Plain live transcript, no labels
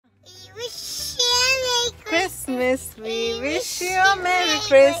wish you a Merry Christmas. We wish you a Merry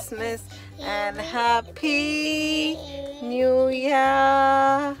Christmas and Happy New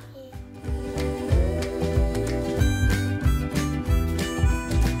Year.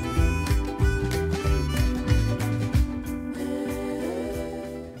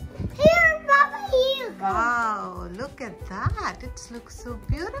 Here, Papa, you go. Wow, look at that. It looks so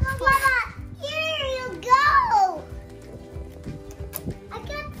beautiful. Papa, here you go. I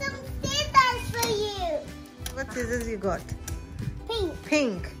got some scissors for you. What scissors you got? Pink.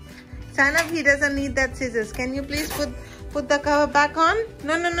 Pink. Sanav, he doesn't need that scissors. Can you please put the cover back on?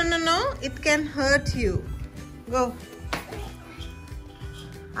 No. It can hurt you. Go.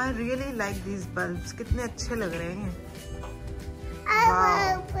 I really like these bulbs. कितने अच्छे लग रहे हैं. I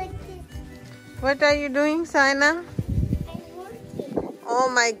Wow. will put this. What are you doing, Saina? I'm working. Oh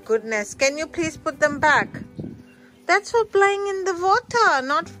my goodness. Can you please put them back? That's for playing in the water,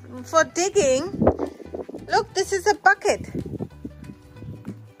 not for digging. Look, this is a bucket.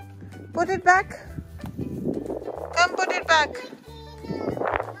 Put it back. Come put it back.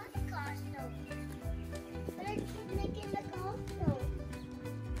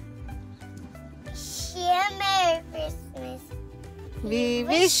 Merry Christmas. We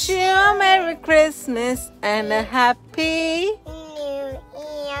wish you a Merry Christmas and a Happy New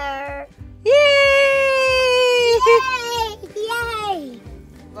Year. Yay! Yay!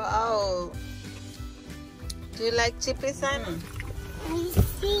 Wow. Do you like Chippy, Sana? I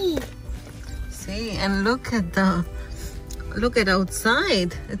see. See, and look at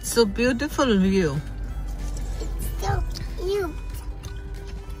outside. It's so beautiful view. It's so cute.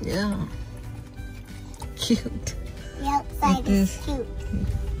 Yeah. Cute. The outside It is is. cute.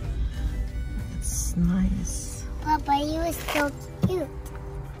 It's nice. Papa, you are so cute.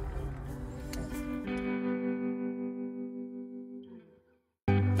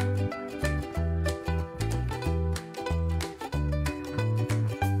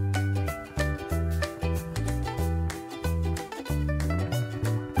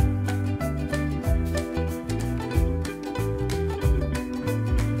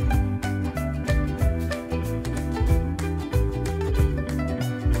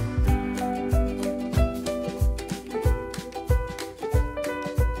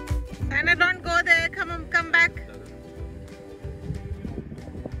 Sana, don't go there. Come back.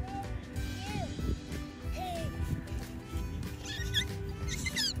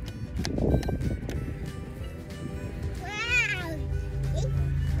 Wow.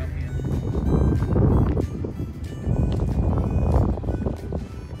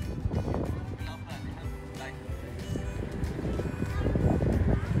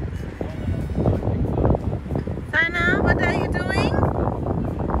 Sana, what are you doing?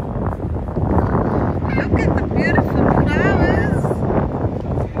 Look at the beautiful flowers.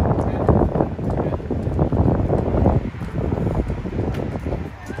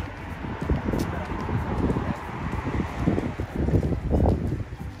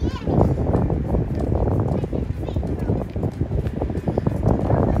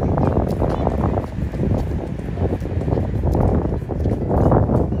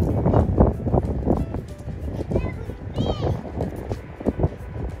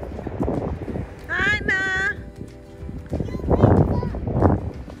 Sana.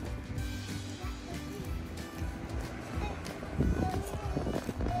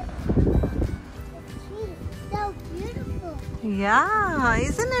 So beautiful. Yeah,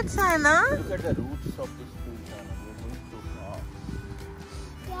 isn't it, Sana? Look at the roots of this tree, Sana. They're going so far.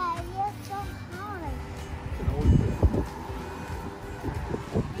 Yeah, you're so hard. It's an old tree.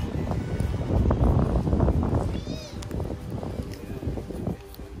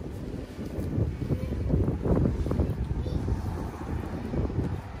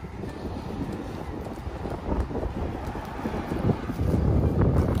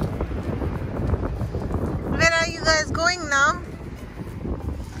 Where are you guys going now?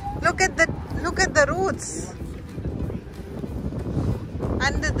 Look at the roots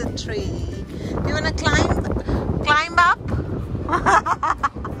under the tree. You wanna climb up?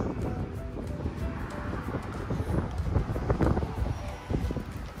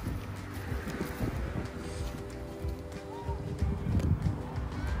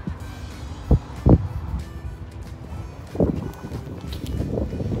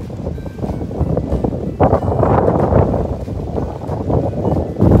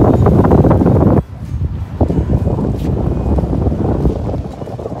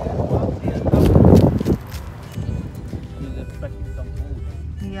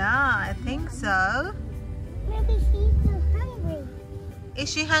 I think so. Maybe she's so hungry.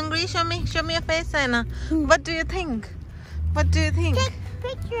 Is she hungry? Show me your face, Anna. What do you think? What do you think? Take a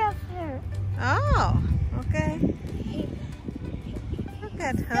picture of her. Oh, okay. Look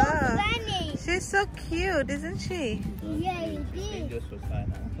at her. Funny. She's so cute, isn't she? Yeah, you did. Dangerous for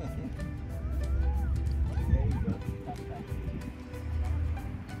Sana.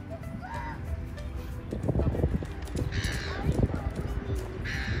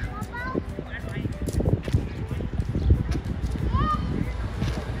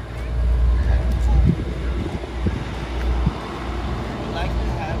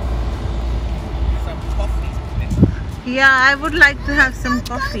 Yeah, I would like to have some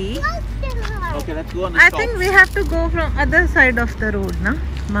coffee. Okay, let's go on the I shop. think we have to go from other side of the road, na?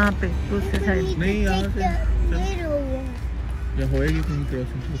 वहाँ पे दूसरे side. नहीं यहाँ से Little one. या होएगी कहीं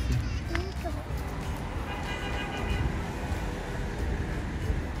crossing से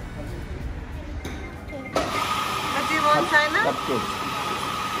What do you want,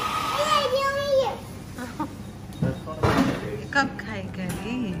 China? कब खाएगा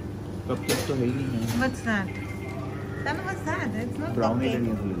ये? कपकेक तो है ही नहीं है What's that? China, what's that? It's not brownie cupcake. लेनी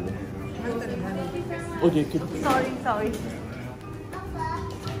है Sorry, ओ देख के sorry.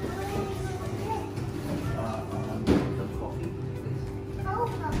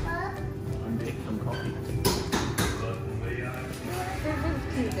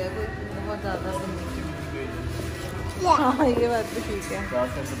 ठीक है, बहुत ज़्यादा भी नहीं। हाँ, ये बात भी ठीक है।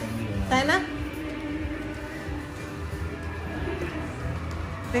 है ना?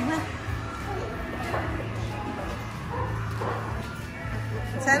 देखना।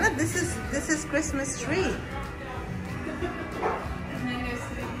 Sana, this is Christmas tree.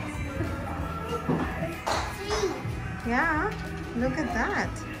 Yeah, look at that.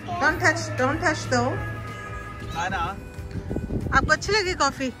 Don't touch though. Ana. आपको अच्छी लगी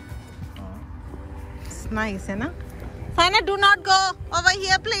कॉफी? It's nice, है ना? Sana, do not go over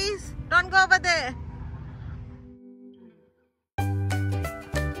here, please. Don't go over there.